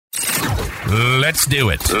Let's do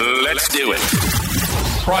it. Let's do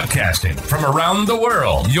it. Broadcasting from around the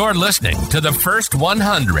world, you're listening to The First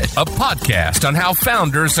 100, a podcast on how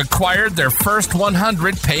founders acquired their first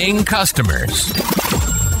 100 paying customers.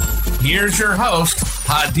 Here's your host,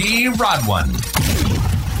 Hadi Radwan.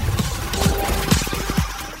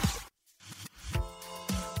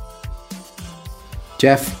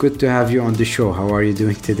 Jeff, good to have you on the show. How are you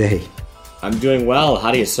doing today? I'm doing well.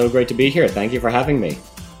 Hadi, it's so great to be here. Thank you for having me.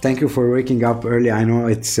 Thank you for waking up early. I know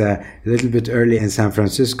it's a little bit early in San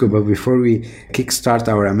Francisco, but before we kickstart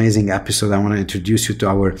our amazing episode, I want to introduce you to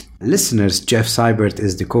our listeners. Jeff Seibert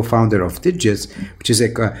is the co-founder of Digits, which is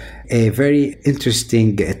a very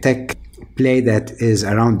interesting tech play that is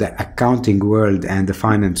around the accounting world and the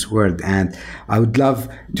finance world. And I would love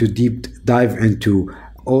to deep dive into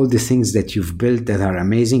all the things that you've built that are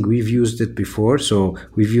amazing. We've used it before, so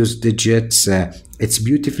we've used Digits. It's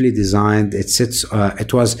beautifully designed.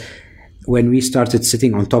 It was when we started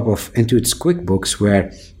sitting on top of Intuit's QuickBooks,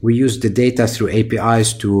 where we used the data through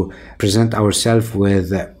APIs to present ourselves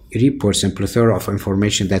with reports and plethora of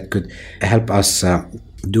information that could help us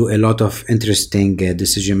do a lot of interesting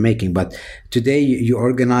decision making. But today you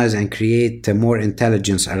organize and create more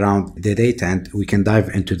intelligence around the data, and we can dive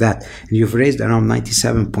into that. And you've raised around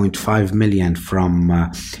 97.5 million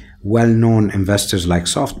from well-known investors like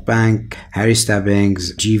SoftBank, Harry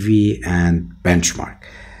Stebbings, GV, and Benchmark.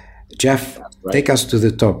 Jeff, take us to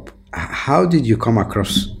the top. How did you come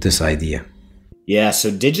across this idea? Yeah,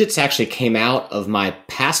 so Digits actually came out of my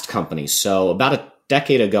past company. So about a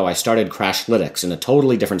decade ago, I started Crashlytics in a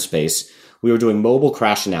totally different space. We were doing mobile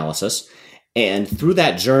crash analysis. And through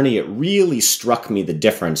that journey, it really struck me the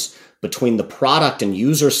difference between the product and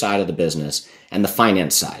user side of the business and the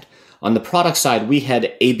finance side. On the product side, we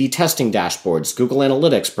had A/B testing dashboards, Google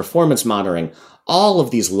Analytics, performance monitoring, all of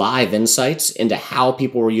these live insights into how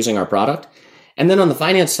people were using our product. And then on the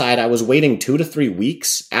finance side, I was waiting 2 to 3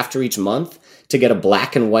 weeks after each month to get a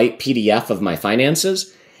black and white PDF of my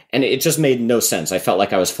finances. And it just made no sense. I felt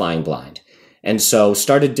like I was flying blind. And so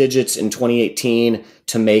started Digits in 2018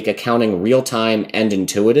 to make accounting real-time and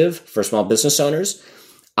intuitive for small business owners.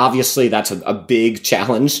 Obviously, that's a big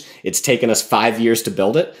challenge. It's taken us 5 years to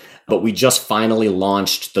build it, but we just finally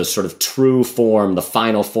launched the sort of true form, the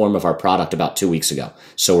final form of our product about 2 weeks ago.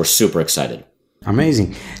 So we're super excited.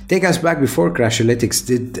 Amazing. Take us back before Crashlytics.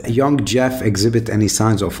 Did young Jeff exhibit any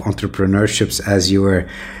signs of entrepreneurship as you were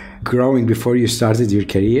growing before you started your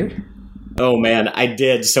career? Oh man, I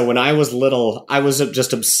did. So when I was little, I was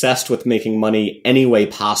just obsessed with making money any way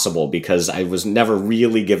possible because I was never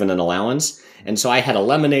really given an allowance. And so I had a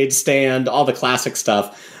lemonade stand, all the classic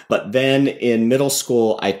stuff. But then in middle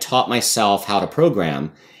school, I taught myself how to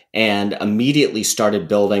program and immediately started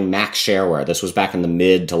building Mac shareware. This was back in the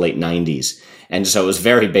mid to late 90s. And so it was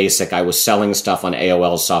very basic. I was selling stuff on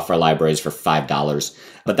AOL's software libraries for $5.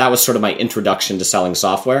 But that was sort of my introduction to selling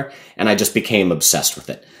software, and I just became obsessed with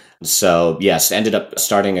it. So yes, ended up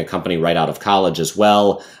starting a company right out of college as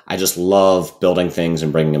well. I just love building things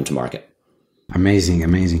and bringing them to market. Amazing,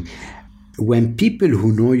 amazing. When people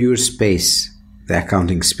who know your space, the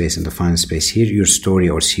accounting space and the finance space, hear your story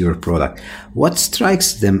or see your product, what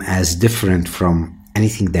strikes them as different from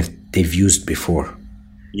anything that they've used before?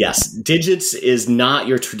 Yes, Digits is not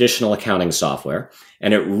your traditional accounting software,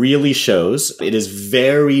 and it really shows. It is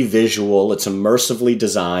very visual. It's immersively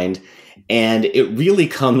designed, and it really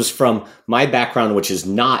comes from my background, which is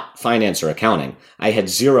not finance or accounting. I had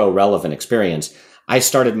zero relevant experience. I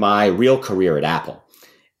started my real career at Apple,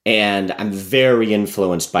 and I'm very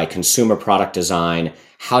influenced by consumer product design.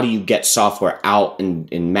 How do you get software out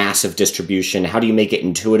in massive distribution? How do you make it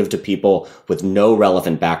intuitive to people with no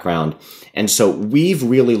relevant background? And so we've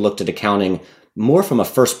really looked at accounting more from a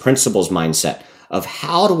first principles mindset of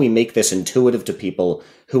how do we make this intuitive to people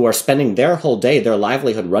who are spending their whole day, their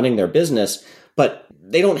livelihood running their business, but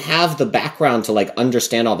they don't have the background to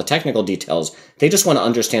understand all the technical details. They just want to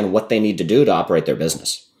understand what they need to do to operate their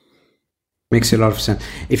business. Makes a lot of sense.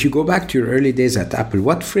 If you go back to your early days at Apple,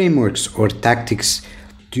 what frameworks or tactics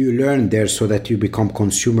do you learn there so that you become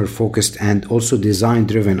consumer focused and also design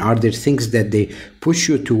driven? Are there things that they push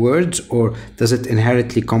you towards, or does it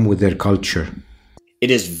inherently come with their culture? It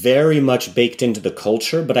is very much baked into the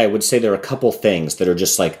culture, but I would say there are a couple things that are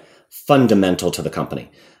just fundamental to the company.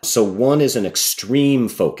 So one is an extreme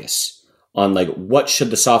focus on what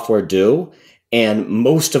should the software do? And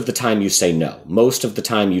most of the time you say no. Most of the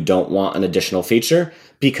time you don't want an additional feature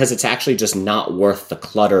because it's actually just not worth the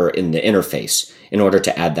clutter in the interface in order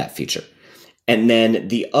to add that feature. And then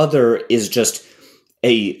the other is just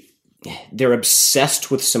they're obsessed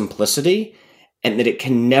with simplicity and that it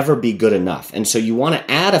can never be good enough. And so you want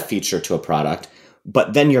to add a feature to a product,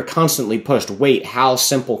 but then you're constantly pushed, wait, how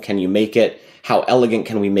simple can you make it? How elegant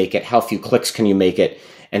can we make it? How few clicks can you make it?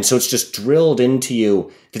 And so it's just drilled into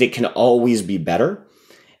you that it can always be better.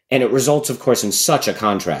 And it results, of course, in such a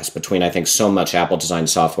contrast between, I think, so much Apple design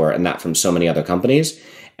software and that from so many other companies.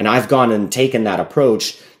 And I've gone and taken that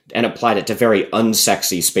approach and applied it to very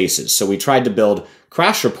unsexy spaces. So we tried to build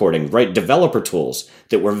crash reporting, right? Developer tools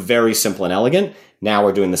that were very simple and elegant. Now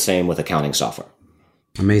we're doing the same with accounting software.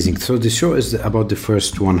 Amazing. So the show is about the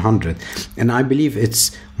first 100. And I believe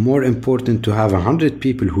it's more important to have 100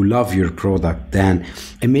 people who love your product than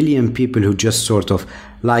a million people who just sort of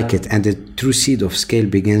like it. And the true seed of scale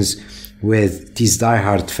begins with these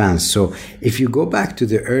diehard fans. So if you go back to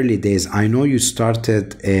the early days, I know you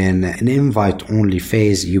started in an invite-only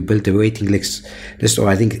phase. You built a waiting list of,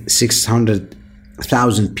 I think,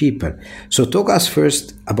 600,000 people. So talk us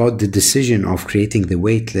first about the decision of creating the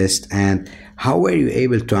wait list and how were you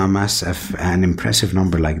able to amass an impressive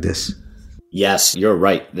number like this? Yes, you're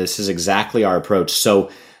right. This is exactly our approach.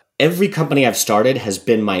 So every company I've started has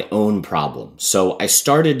been my own problem. So I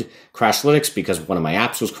started Crashlytics because one of my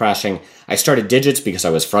apps was crashing. I started Digits because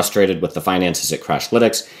I was frustrated with the finances at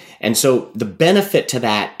Crashlytics. And so the benefit to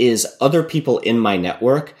that is other people in my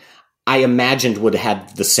network, I imagined would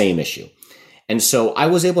have the same issue. And so I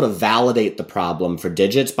was able to validate the problem for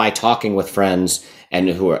Digits by talking with friends and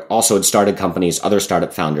who also had started companies, other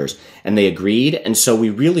startup founders, and they agreed. And so we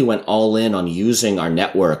really went all in on using our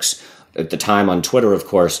networks at the time on Twitter, of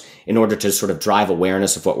course, in order to sort of drive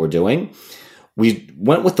awareness of what we're doing. We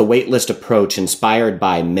went with the waitlist approach inspired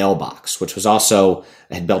by Mailbox, which was also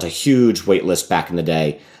had built a huge waitlist back in the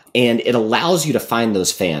day. And it allows you to find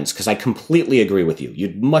those fans, because I completely agree with you.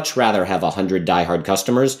 You'd much rather have 100 diehard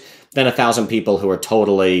customers than 1,000 people who are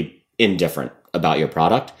totally indifferent about your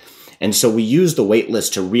product. And so we used the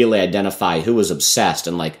waitlist to really identify who was obsessed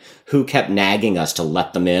and like who kept nagging us to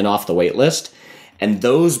let them in off the waitlist. And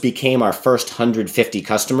those became our first 150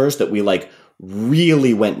 customers that we like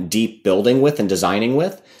really went deep building with and designing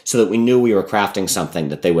with, so that we knew we were crafting something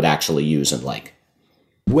that they would actually use and like.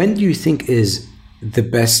 When do you think is the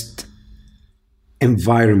best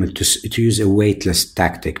environment to use a waitlist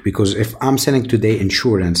tactic? Because if I'm selling today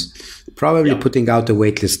insurance, probably putting out a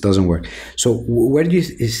waitlist doesn't work. So where do you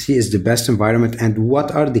see is the best environment, and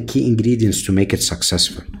what are the key ingredients to make it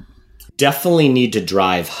successful? Definitely need to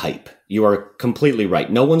drive hype. You are completely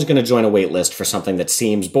right. No one's going to join a waitlist for something that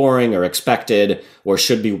seems boring or expected or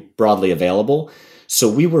should be broadly available. So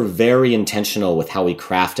we were very intentional with how we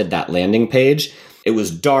crafted that landing page. It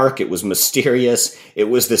was dark. It was mysterious. It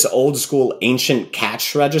was this old school ancient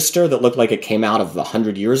cash register that looked like it came out of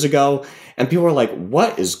 100 years ago. And people were like,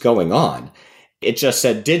 what is going on? It just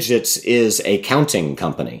said Digits is a counting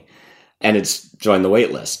company and it's joined the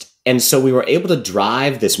waitlist. And so we were able to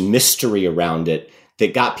drive this mystery around it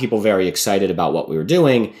that got people very excited about what we were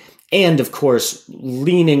doing. And of course,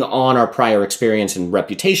 leaning on our prior experience and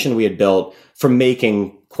reputation we had built for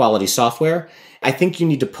making quality software, I think you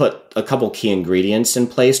need to put a couple key ingredients in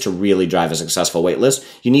place to really drive a successful waitlist.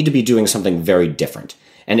 You need to be doing something very different.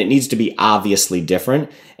 And it needs to be obviously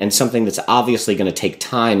different and something that's obviously going to take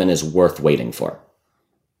time and is worth waiting for.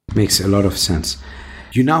 Makes a lot of sense.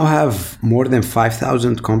 You now have more than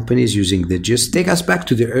 5,000 companies using Digits. Take us back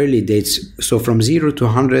to the early days. So from 0 to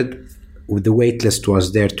 100, the waitlist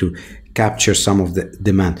was there to capture some of the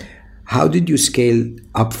demand. How did you scale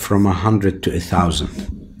up from 100 to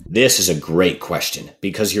 1,000? This is a great question,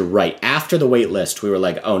 because you're right. After the waitlist, we were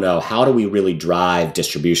like, oh no, how do we really drive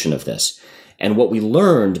distribution of this? And what we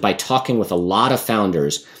learned by talking with a lot of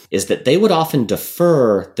founders is that they would often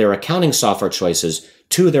defer their accounting software choices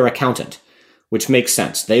to their accountant, which makes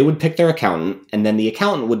sense. They would pick their accountant, and then the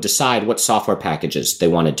accountant would decide what software packages they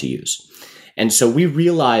wanted to use. And so we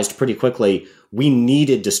realized pretty quickly we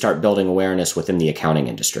needed to start building awareness within the accounting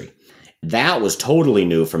industry. That was totally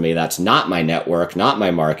new for me. That's not my network, not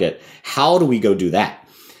my market. How do we go do that?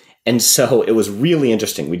 And so it was really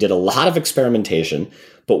interesting. We did a lot of experimentation,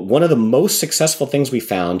 but one of the most successful things we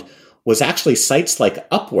found was actually sites like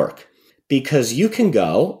Upwork, because you can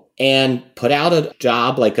go and put out a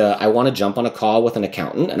job like I want to jump on a call with an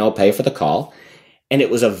accountant and I'll pay for the call. And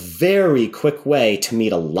it was a very quick way to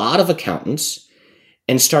meet a lot of accountants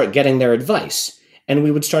and start getting their advice. And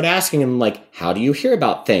we would start asking them, like, how do you hear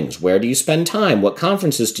about things? Where do you spend time? What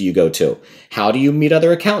conferences do you go to? How do you meet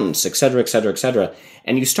other accountants, et cetera, et cetera, et cetera?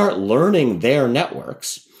 And you start learning their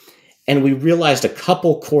networks. And we realized a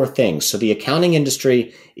couple core things. So the accounting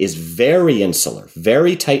industry is very insular,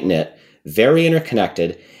 very tight-knit, very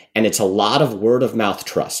interconnected, and it's a lot of word of mouth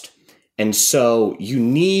trust. And so you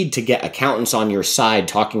need to get accountants on your side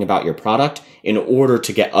talking about your product in order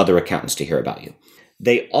to get other accountants to hear about you.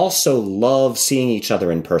 They also love seeing each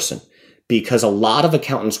other in person because a lot of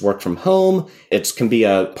accountants work from home. It can be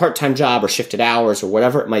a part-time job or shifted hours or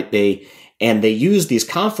whatever it might be. And they use these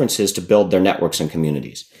conferences to build their networks and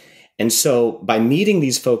communities. And so by meeting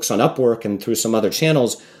these folks on Upwork and through some other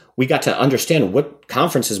channels, we got to understand what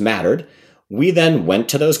conferences mattered. We then went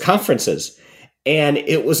to those conferences. And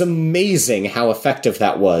it was amazing how effective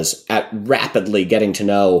that was at rapidly getting to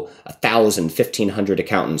know 1,000, 1,500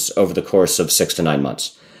 accountants over the course of 6 to 9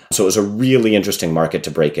 months. So it was a really interesting market to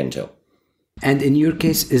break into. And in your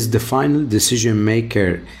case, is the final decision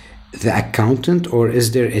maker the accountant, or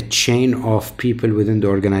is there a chain of people within the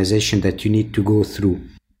organization that you need to go through?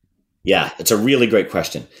 Yeah, it's a really great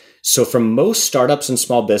question. So for most startups and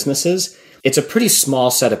small businesses, it's a pretty small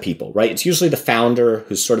set of people, right? It's usually the founder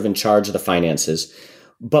who's sort of in charge of the finances,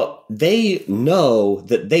 but they know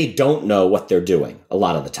that they don't know what they're doing a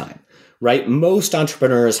lot of the time, right? Most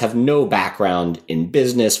entrepreneurs have no background in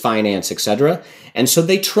business, finance, etc., and so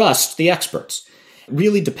they trust the experts. It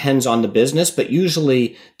really depends on the business, but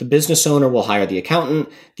usually the business owner will hire the accountant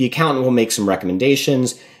will make some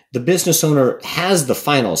recommendations. The business owner has the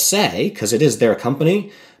final say because it is their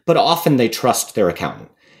company, but often they trust their accountant.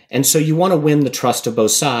 And so you want to win the trust of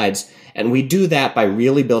both sides. And we do that by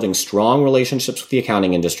really building strong relationships with the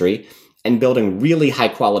accounting industry and building really high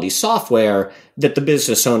quality software that the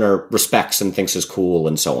business owner respects and thinks is cool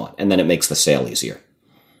and so on. And then it makes the sale easier.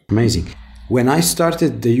 Amazing. When I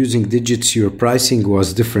started using Digits, your pricing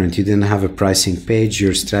was different. You didn't have a pricing page.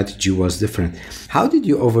 Your strategy was different. How did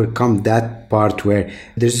you overcome that part where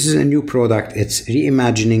this is a new product, it's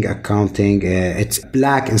reimagining accounting, it's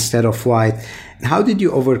black instead of white? How did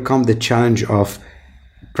you overcome the challenge of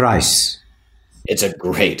price? It's a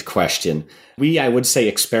great question. We, I would say,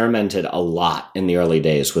 experimented a lot in the early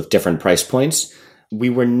days with different price points. We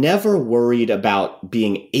were never worried about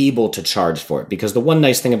being able to charge for it because the one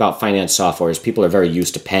nice thing about finance software is people are very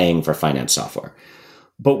used to paying for finance software.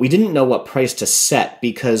 But we didn't know what price to set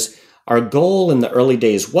because our goal in the early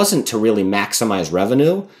days wasn't to really maximize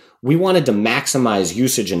revenue. We wanted to maximize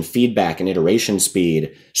usage and feedback and iteration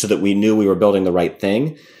speed so that we knew we were building the right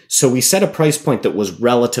thing. So we set a price point that was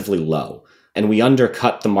relatively low and we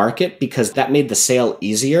undercut the market because that made the sale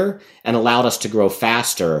easier and allowed us to grow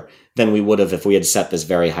faster than we would have if we had set this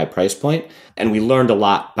very high price point. And we learned a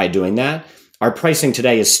lot by doing that. Our pricing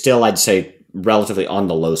today is still, I'd say, relatively on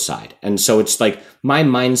the low side. And so it's like my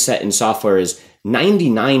mindset in software is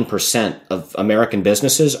 99% of American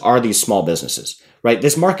businesses are these small businesses, right?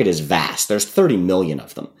 This market is vast. There's 30 million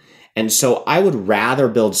of them. And so I would rather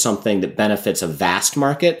build something that benefits a vast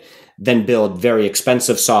market than build very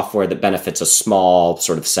expensive software that benefits a small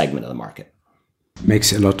sort of segment of the market.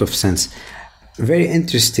 Makes a lot of sense. Very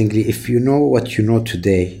interestingly, if you know what you know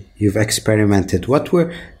today, you've experimented. What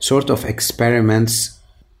were sort of experiments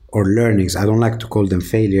or learnings, I don't like to call them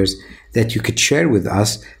failures, that you could share with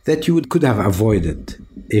us that you could have avoided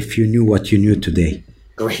if you knew what you knew today?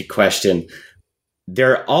 Great question.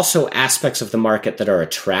 There are also aspects of the market that are a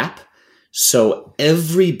trap. So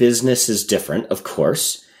every business is different, of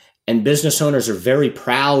course, and business owners are very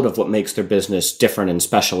proud of what makes their business different and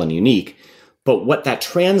special and unique. But what that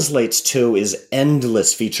translates to is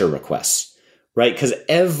endless feature requests, right? Because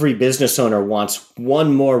every business owner wants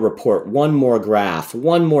one more report, one more graph,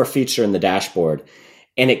 one more feature in the dashboard,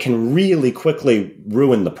 and it can really quickly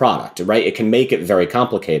ruin the product, right? It can make it very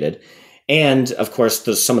complicated. And of course,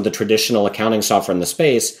 some of the traditional accounting software in the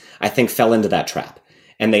space, I think, fell into that trap.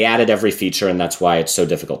 And they added every feature, and that's why it's so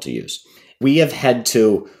difficult to use. We have had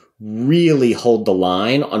to really hold the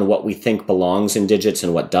line on what we think belongs in Digits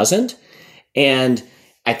and what doesn't. And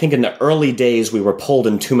I think in the early days, we were pulled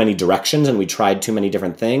in too many directions and we tried too many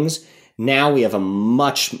different things. Now we have a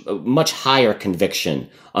much higher conviction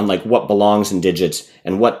on like what belongs in Digits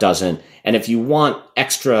and what doesn't. And if you want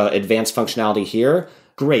extra advanced functionality here,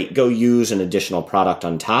 great, go use an additional product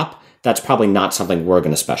on top. That's probably not something we're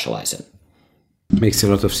going to specialize in. Makes a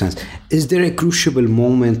lot of sense. Is there a crucial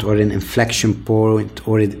moment or an inflection point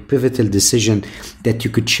or a pivotal decision that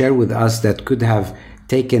you could share with us that could have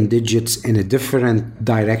taken Digits in a different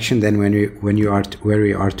direction than when you are where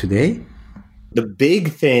we are today? The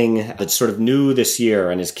big thing that's sort of new this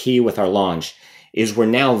year and is key with our launch is we're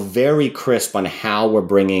now very crisp on how we're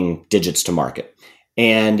bringing Digits to market.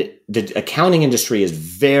 And the accounting industry is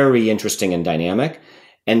very interesting and dynamic.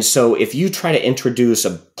 And so if you try to introduce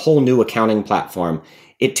a whole new accounting platform,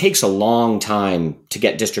 it takes a long time to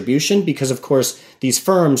get distribution because, of course, these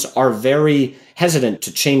firms are very hesitant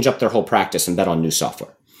to change up their whole practice and bet on new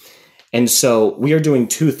software. And so we are doing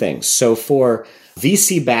two things. So for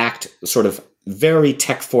VC-backed, sort of very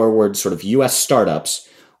tech-forward sort of US startups,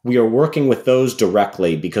 we are working with those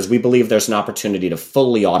directly because we believe there's an opportunity to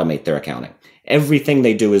fully automate their accounting. Everything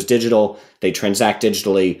they do is digital. They transact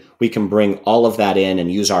digitally. We can bring all of that in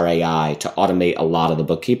and use our AI to automate a lot of the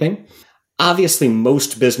bookkeeping. Obviously,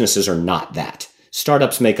 most businesses are not that.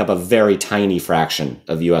 Startups make up a very tiny fraction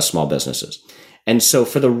of US small businesses. And so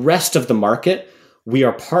for the rest of the market, we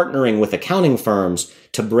are partnering with accounting firms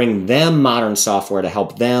to bring them modern software to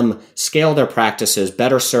help them scale their practices,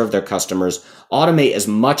 better serve their customers, automate as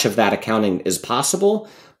much of that accounting as possible.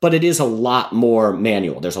 But it is a lot more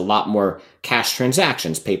manual. There's a lot more cash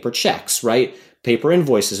transactions, paper checks, right? Paper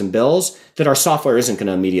invoices and bills that our software isn't going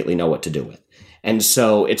to immediately know what to do with. And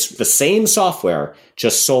so it's the same software,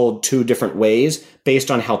 just sold two different ways based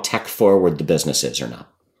on how tech forward the business is or not.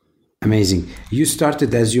 Amazing. You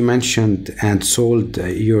started, as you mentioned, and sold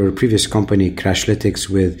your previous company, Crashlytics,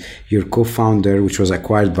 with your co-founder, which was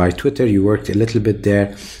acquired by Twitter. You worked a little bit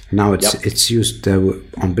there. Now it's used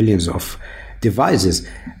on billions of devices.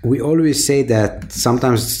 We always say that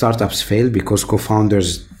sometimes startups fail because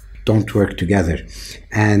co-founders don't work together.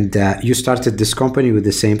 And you started this company with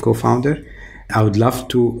the same co-founder. I would love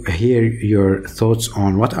to hear your thoughts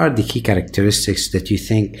on what are the key characteristics that you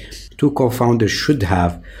think two co-founders should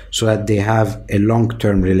have so that they have a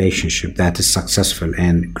long-term relationship that is successful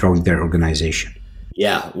in growing their organization.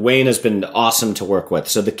 Yeah, Wayne has been awesome to work with.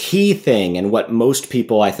 So the key thing, and what most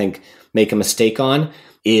people I think make a mistake on,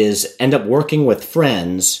 is end up working with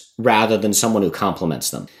friends rather than someone who complements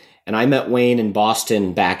them. And I met Wayne in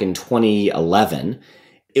Boston back in 2011.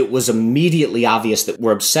 It was immediately obvious that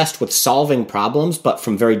we're obsessed with solving problems, but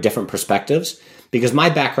from very different perspectives, because my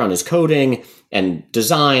background is coding and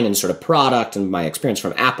design and sort of product and my experience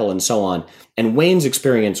from Apple and so on. And Wayne's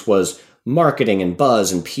experience was marketing and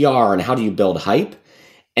buzz and PR and how do you build hype.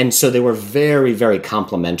 And so they were very, very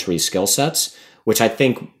complementary skill sets, which I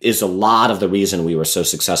think is a lot of the reason we were so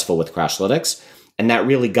successful with Crashlytics. And that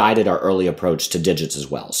really guided our early approach to digits as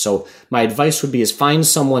well. So my advice would be is find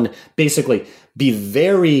someone, basically be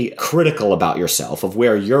very critical about yourself of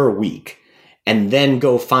where you're weak, and then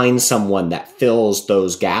go find someone that fills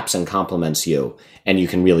those gaps and complements you, and you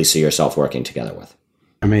can really see yourself working together with.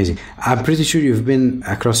 Amazing. I'm pretty sure you've been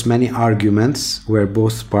across many arguments where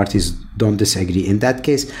both parties don't disagree. In that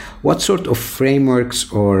case, what sort of frameworks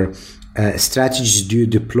or strategies do you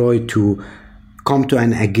deploy to come to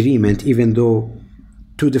an agreement, even though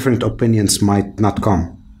two different opinions might not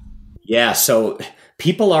come? Yeah, so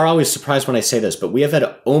people are always surprised when I say this, but we have had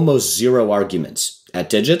almost zero arguments at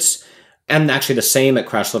Digits, and actually the same at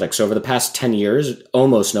Crashlytics. Over the past 10 years,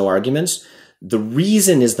 almost no arguments. The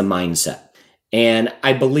reason is the mindset. And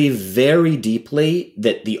I believe very deeply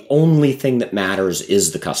that the only thing that matters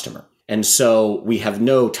is the customer. And so we have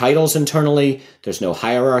no titles internally. There's no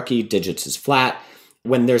hierarchy. Digits is flat.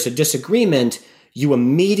 When there's a disagreement, you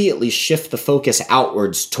immediately shift the focus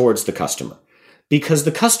outwards towards the customer, because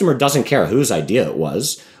the customer doesn't care whose idea it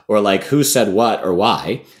was or like who said what or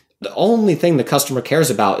why. The only thing the customer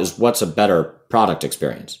cares about is what's a better product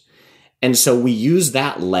experience. And so we use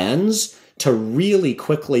that lens to really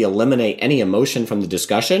quickly eliminate any emotion from the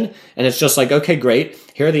discussion. And it's just like, okay, great.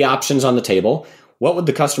 Here are the options on the table. What would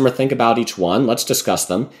the customer think about each one? Let's discuss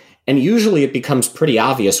them. And usually it becomes pretty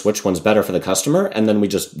obvious which one's better for the customer. And then we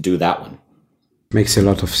just do that one. Makes a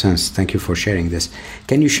lot of sense. Thank you for sharing this.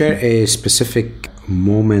 Can you share a specific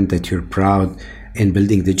moment that you're proud in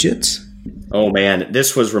building Digits? Oh man,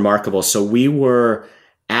 this was remarkable. So we were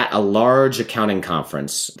at a large accounting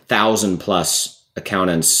conference, 1,000 plus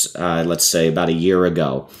accountants, let's say about a year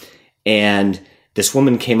ago. And this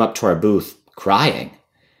woman came up to our booth crying.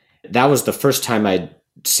 That was the first time I'd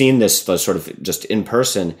seen this sort of just in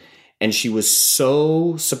person. And she was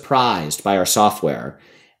so surprised by our software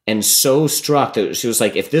and so struck that she was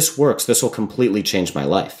like, if this works, this will completely change my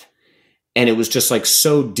life. And it was just like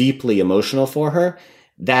so deeply emotional for her.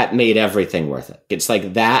 That made everything worth it. It's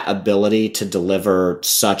like that ability to deliver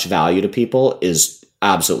such value to people is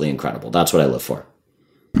absolutely incredible. That's what I live for.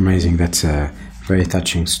 Amazing. That's a very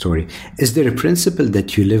touching story. Is there a principle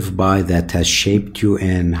that you live by that has shaped you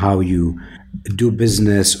in how you do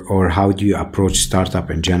business or how do you approach startup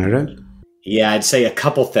in general? Yeah, I'd say a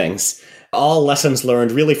couple things. All lessons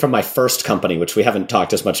learned really from my first company, which we haven't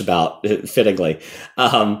talked as much about fittingly.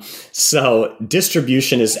 So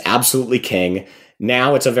distribution is absolutely king.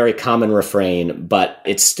 Now it's a very common refrain, but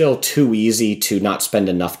it's still too easy to not spend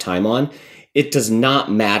enough time on. It does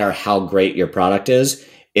not matter how great your product is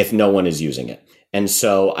if no one is using it. And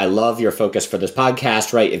so I love your focus for this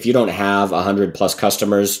podcast, right? If you don't have 100 plus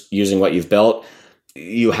customers using what you've built,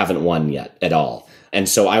 you haven't won yet at all. And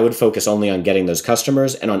so I would focus only on getting those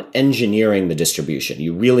customers and on engineering the distribution.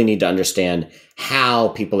 You really need to understand how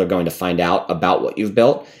people are going to find out about what you've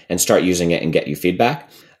built and start using it and get you feedback.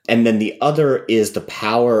 And then the other is the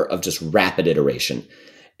power of just rapid iteration.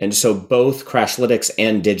 And so both Crashlytics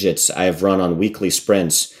and Digits I have run on weekly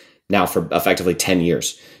sprints now for effectively 10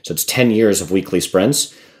 years. So it's 10 years of weekly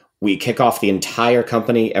sprints. We kick off the entire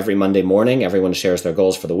company every Monday morning. Everyone shares their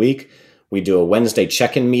goals for the week. We do a Wednesday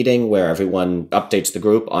check-in meeting where everyone updates the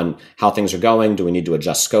group on how things are going. Do we need to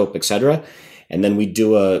adjust scope, etc.? And then we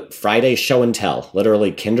do a Friday show and tell,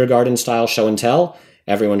 literally kindergarten style show and tell.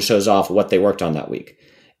 Everyone shows off what they worked on that week.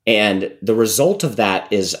 And the result of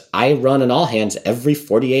that is I run an all hands every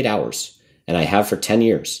 48 hours, and I have for 10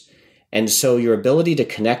 years. And so your ability to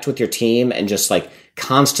connect with your team and just like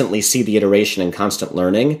constantly see the iteration and constant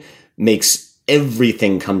learning makes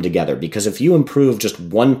everything come together. Because if you improve just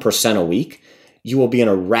 1% a week, you will be in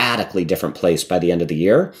a radically different place by the end of the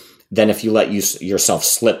year than if you let yourself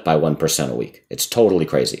slip by 1% a week. It's totally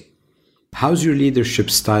crazy. How's your leadership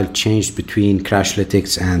style changed between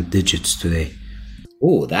Crashlytics and Digits today?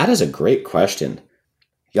 Oh, that is a great question.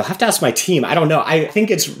 You'll have to ask my team. I don't know. I think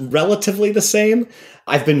it's relatively the same.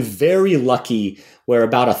 I've been very lucky where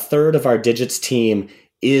about a third of our Digits team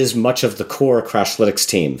is much of the core Crashlytics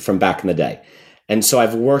team from back in the day. And so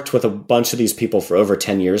I've worked with a bunch of these people for over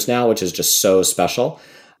 10 years now, which is just so special.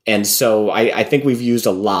 And so I think we've used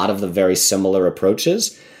a lot of the very similar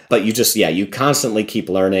approaches, but you constantly keep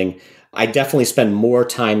learning. I definitely spend more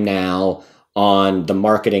time now on the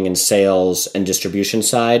marketing and sales and distribution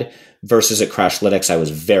side versus at Crashlytics. I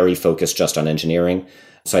was very focused just on engineering.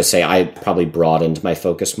 So I say I probably broadened my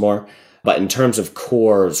focus more. But in terms of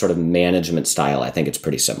core sort of management style, I think it's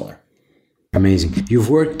pretty similar. Amazing. You've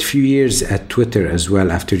worked a few years at Twitter as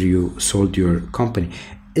well after you sold your company.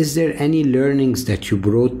 Is there any learnings that you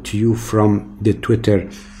brought to you from the Twitter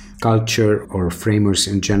culture or frameworks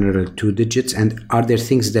in general to Digits? And are there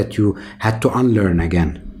things that you had to unlearn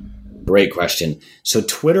again? Great question. So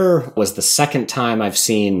Twitter was the second time I've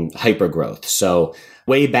seen hypergrowth. So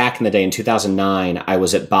way back in the day in 2009, I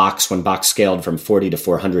was at Box when Box scaled from 40 to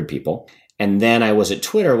 400 people. And then I was at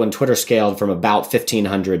Twitter when Twitter scaled from about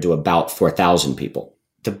 1,500 to about 4,000 people.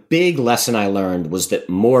 The big lesson I learned was that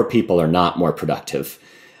more people are not more productive.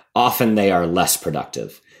 Often they are less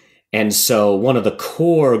productive. And so one of the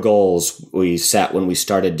core goals we set when we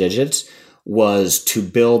started Digits was to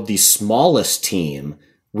build the smallest team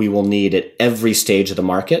we will need at every stage of the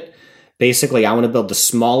market. Basically, I want to build the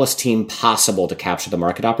smallest team possible to capture the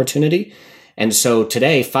market opportunity. And so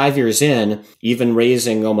today, 5 years in, even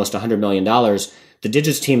raising almost $100 million, the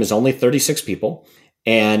Digits team is only 36 people.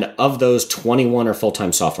 And of those, 21 are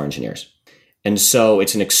full-time software engineers. And so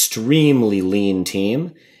it's an extremely lean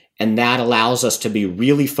team. And that allows us to be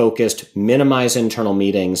really focused, minimize internal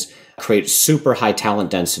meetings, create super high talent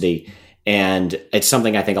density. And it's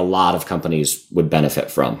something I think a lot of companies would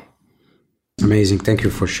benefit from. Amazing. Thank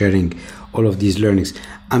you for sharing all of these learnings.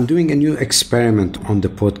 I'm doing a new experiment on the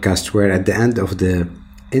podcast where at the end of the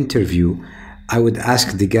interview, I would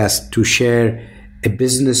ask the guest to share a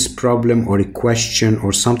business problem or a question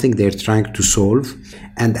or something they're trying to solve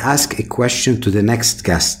and ask a question to the next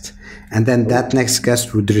guest. And then that next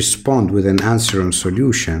guest would respond with an answer and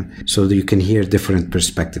solution so that you can hear different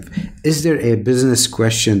perspective. Is there a business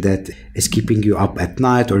question that is keeping you up at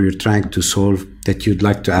night or you're trying to solve that you'd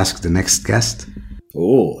like to ask the next guest?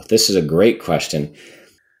 Oh, this is a great question.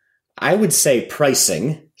 I would say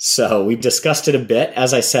pricing. So we've discussed it a bit.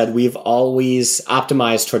 As I said, we've always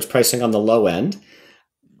optimized towards pricing on the low end.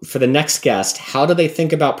 For the next guest, how do they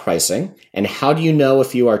think about pricing? And how do you know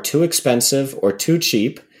if you are too expensive or too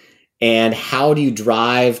cheap? And how do you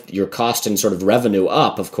drive your cost and sort of revenue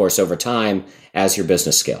up, of course, over time as your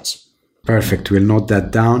business scales? Perfect. We'll note that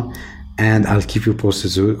down and I'll keep you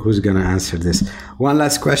posted who's going to answer this. One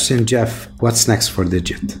last question, Jeff. What's next for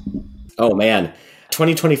Digit? Oh, man.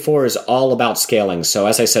 2024 is all about scaling. So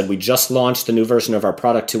as I said, we just launched the new version of our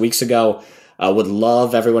product 2 weeks ago. Would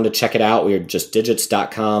love everyone to check it out. We're just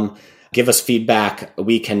digits.com. Give us feedback.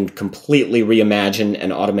 We can completely reimagine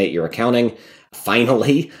and automate your accounting.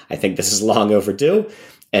 Finally, I think this is long overdue.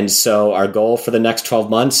 And so our goal for the next 12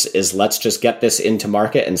 months is let's just get this into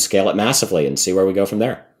market and scale it massively and see where we go from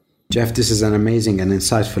there. Jeff, this is an amazing and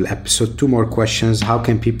insightful episode. 2 more questions. How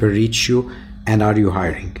can people reach you and are you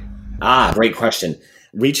hiring? Great question.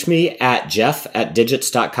 Reach me at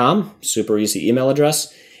jeff@digits.com. Super easy email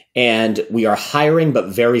address. And we are hiring, but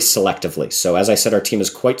very selectively. So as I said, our team is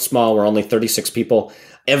quite small. We're only 36 people.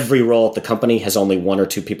 Every role at the company has only 1 or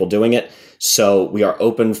 2 people doing it. So we are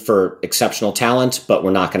open for exceptional talent, but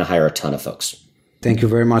we're not going to hire a ton of folks. Thank you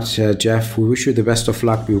very much, Jeff. We wish you the best of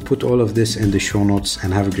luck. We will put all of this in the show notes,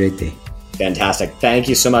 and have a great day. Fantastic. Thank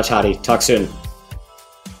you so much, Hadi. Talk soon.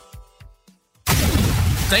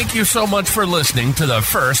 Thank you so much for listening to the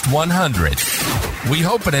First 100. We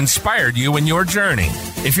hope it inspired you in your journey.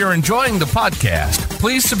 If you're enjoying the podcast,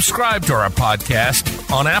 please subscribe to our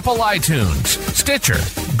podcast on Apple iTunes, Stitcher,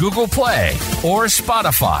 Google Play, or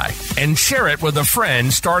Spotify, and share it with a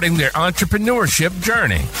friend starting their entrepreneurship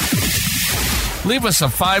journey. Leave us a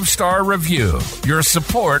 5-star review. Your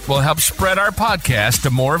support will help spread our podcast to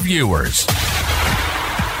more viewers.